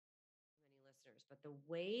But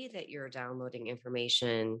the way that you're downloading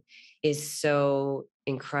information is so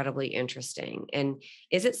incredibly interesting. And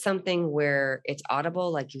is it something where it's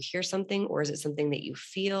audible, like you hear something, or is it something that you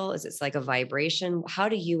feel? Is it like a vibration? How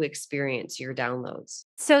do you experience your downloads?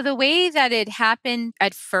 So the way that it happened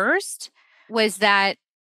at first was that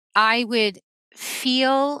I would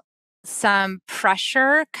feel some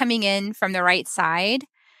pressure coming in from the right side.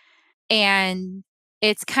 And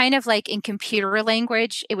it's kind of like in computer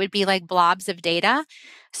language, it would be like blobs of data.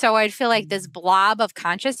 So I'd feel like this Mhm. blob of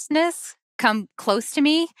consciousness come close to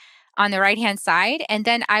me on the right hand side. And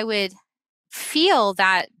then I would feel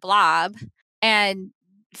that blob and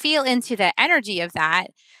feel into the energy of that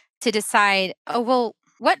to decide, oh, well,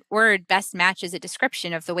 what word best matches a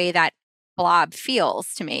description of the way that blob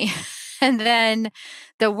feels to me? And then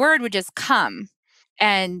the word would just come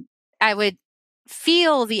and I would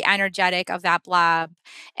feel the energetic of that blob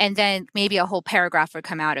and then maybe a whole paragraph would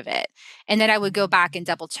come out of it. And then I would go back and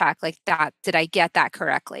double check like that, did I get that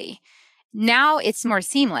correctly? Now it's more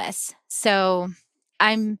seamless. So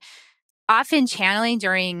I'm often channeling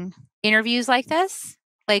during interviews like this.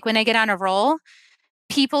 Like when I get on a roll,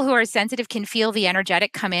 people who are sensitive can feel the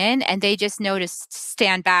energetic come in and they just know to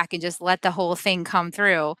stand back and just let the whole thing come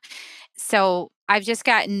through. So I've just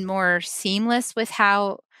gotten more seamless with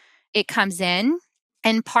how it comes in.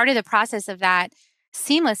 And part of the process of that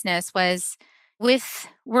seamlessness was with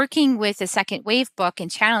working with the Second Wave book and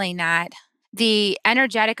channeling that, the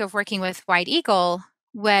energetic of working with White Eagle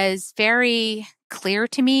was very clear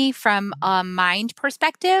to me from a mind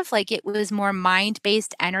perspective. Like it was more mind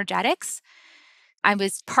based energetics. I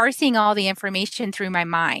was parsing all the information through my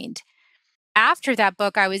mind. After that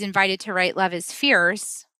book, I was invited to write Love is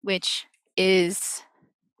Fierce, which is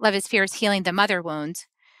Love is Fierce Healing the Mother Wound.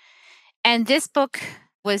 And this book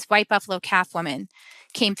was White Buffalo Calf Woman,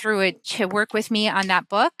 came through it to work with me on that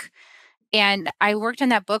book. And I worked on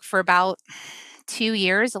that book for about 2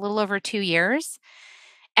 years, a little over 2 years.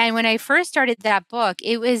 And when I first started that book,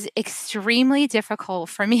 it was extremely difficult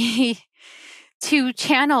for me to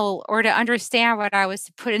channel or to understand what I was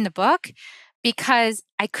to put in the book because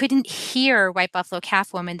I couldn't hear White Buffalo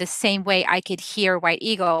Calf Woman the same way I could hear White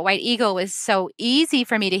Eagle. White Eagle was so easy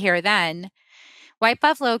for me to hear then. White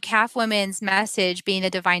Buffalo Calf Woman's message, being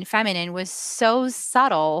the divine feminine, was so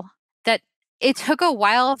subtle that it took a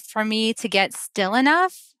while for me to get still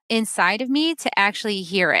enough inside of me to actually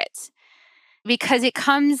hear it because it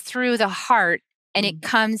comes through the heart and it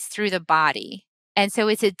comes through the body. And so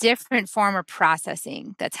it's a different form of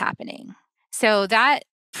processing that's happening. So that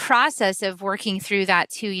process of working through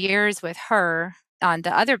that 2 years with her on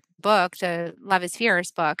the other book, the Love is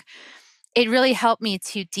Fierce book, it really helped me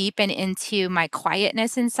to deepen into my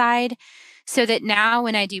quietness inside so that now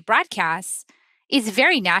when I do broadcasts, it's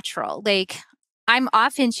very natural. Like I'm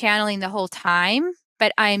often channeling the whole time,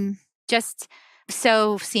 but I'm just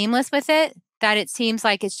so seamless with it that it seems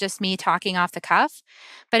like it's just me talking off the cuff.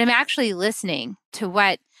 But I'm actually listening to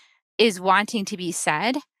what is wanting to be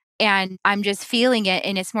said. And I'm just feeling it.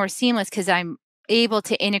 And it's more seamless because I'm able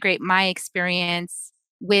to integrate my experience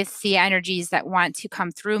with the energies that want to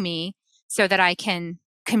come through me so that I can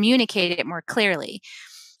communicate it more clearly.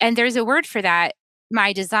 And there's a word for that,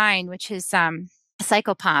 my design, which is a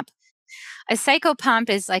psychopomp. A psychopomp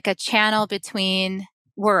is like a channel between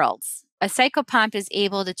worlds. A psychopomp is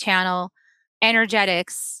able to channel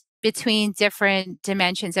energetics between different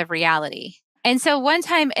dimensions of reality. And so one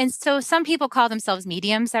time, and so some people call themselves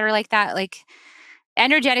mediums that are like that. Like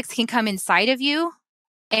energetics can come inside of you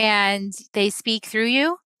and they speak through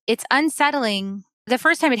you. It's unsettling. The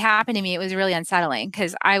first time it happened to me, it was really unsettling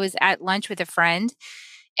because I was at lunch with a friend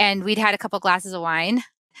and we'd had a couple glasses of wine.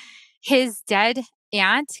 His dead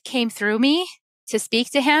aunt came through me to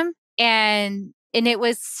speak to him and it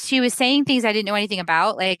was she was saying things I didn't know anything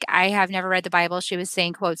about. Like I have never read the Bible. She was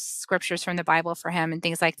saying quotes scriptures from the Bible for him and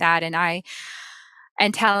things like that.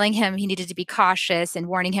 And telling him he needed to be cautious and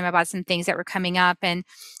warning him about some things that were coming up. And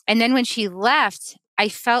then when she left, I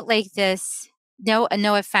felt like this, no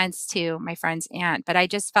offense to my friend's aunt, but I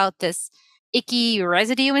just felt this icky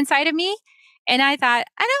residue inside of me. And I thought,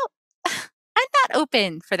 I'm not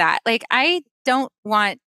open for that. Like I don't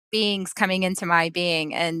want beings coming into my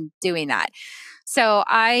being and doing that. So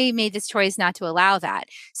I made this choice not to allow that.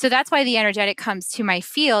 So that's why the energetic comes to my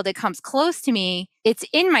field. It comes close to me. It's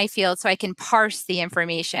in my field so I can parse the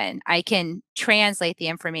information. I can translate the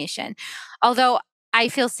information. Although I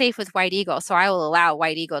feel safe with White Eagle, so I will allow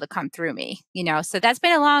White Eagle to come through me. So that's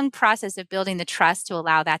been a long process of building the trust to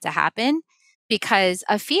allow that to happen because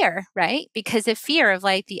of fear, right? Because of fear of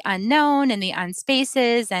like the unknown and the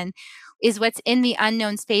unspaces and is what's in the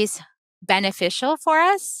unknown space beneficial for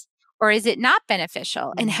us? or is it not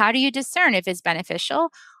beneficial? And Mm. how do you discern if it's beneficial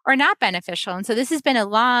or not beneficial? And so this has been a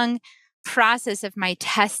long process of my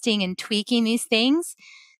testing and tweaking these things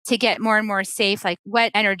to get more and more safe. Like,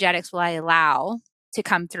 what energetics will I allow to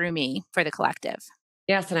come through me for the collective?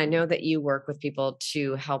 Yes, and I know that you work with people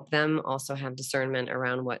to help them also have discernment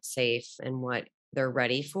around what's safe and what they're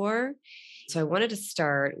ready for. So I wanted to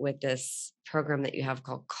start with this program that you have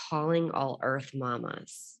called Calling All Earth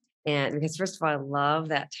Mamas. And because, first of all, I love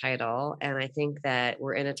that title. And I think that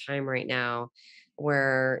we're in a time right now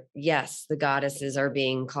where, yes, the goddesses are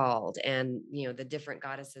being called and, the different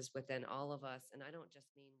goddesses within all of us. And I don't just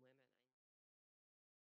mean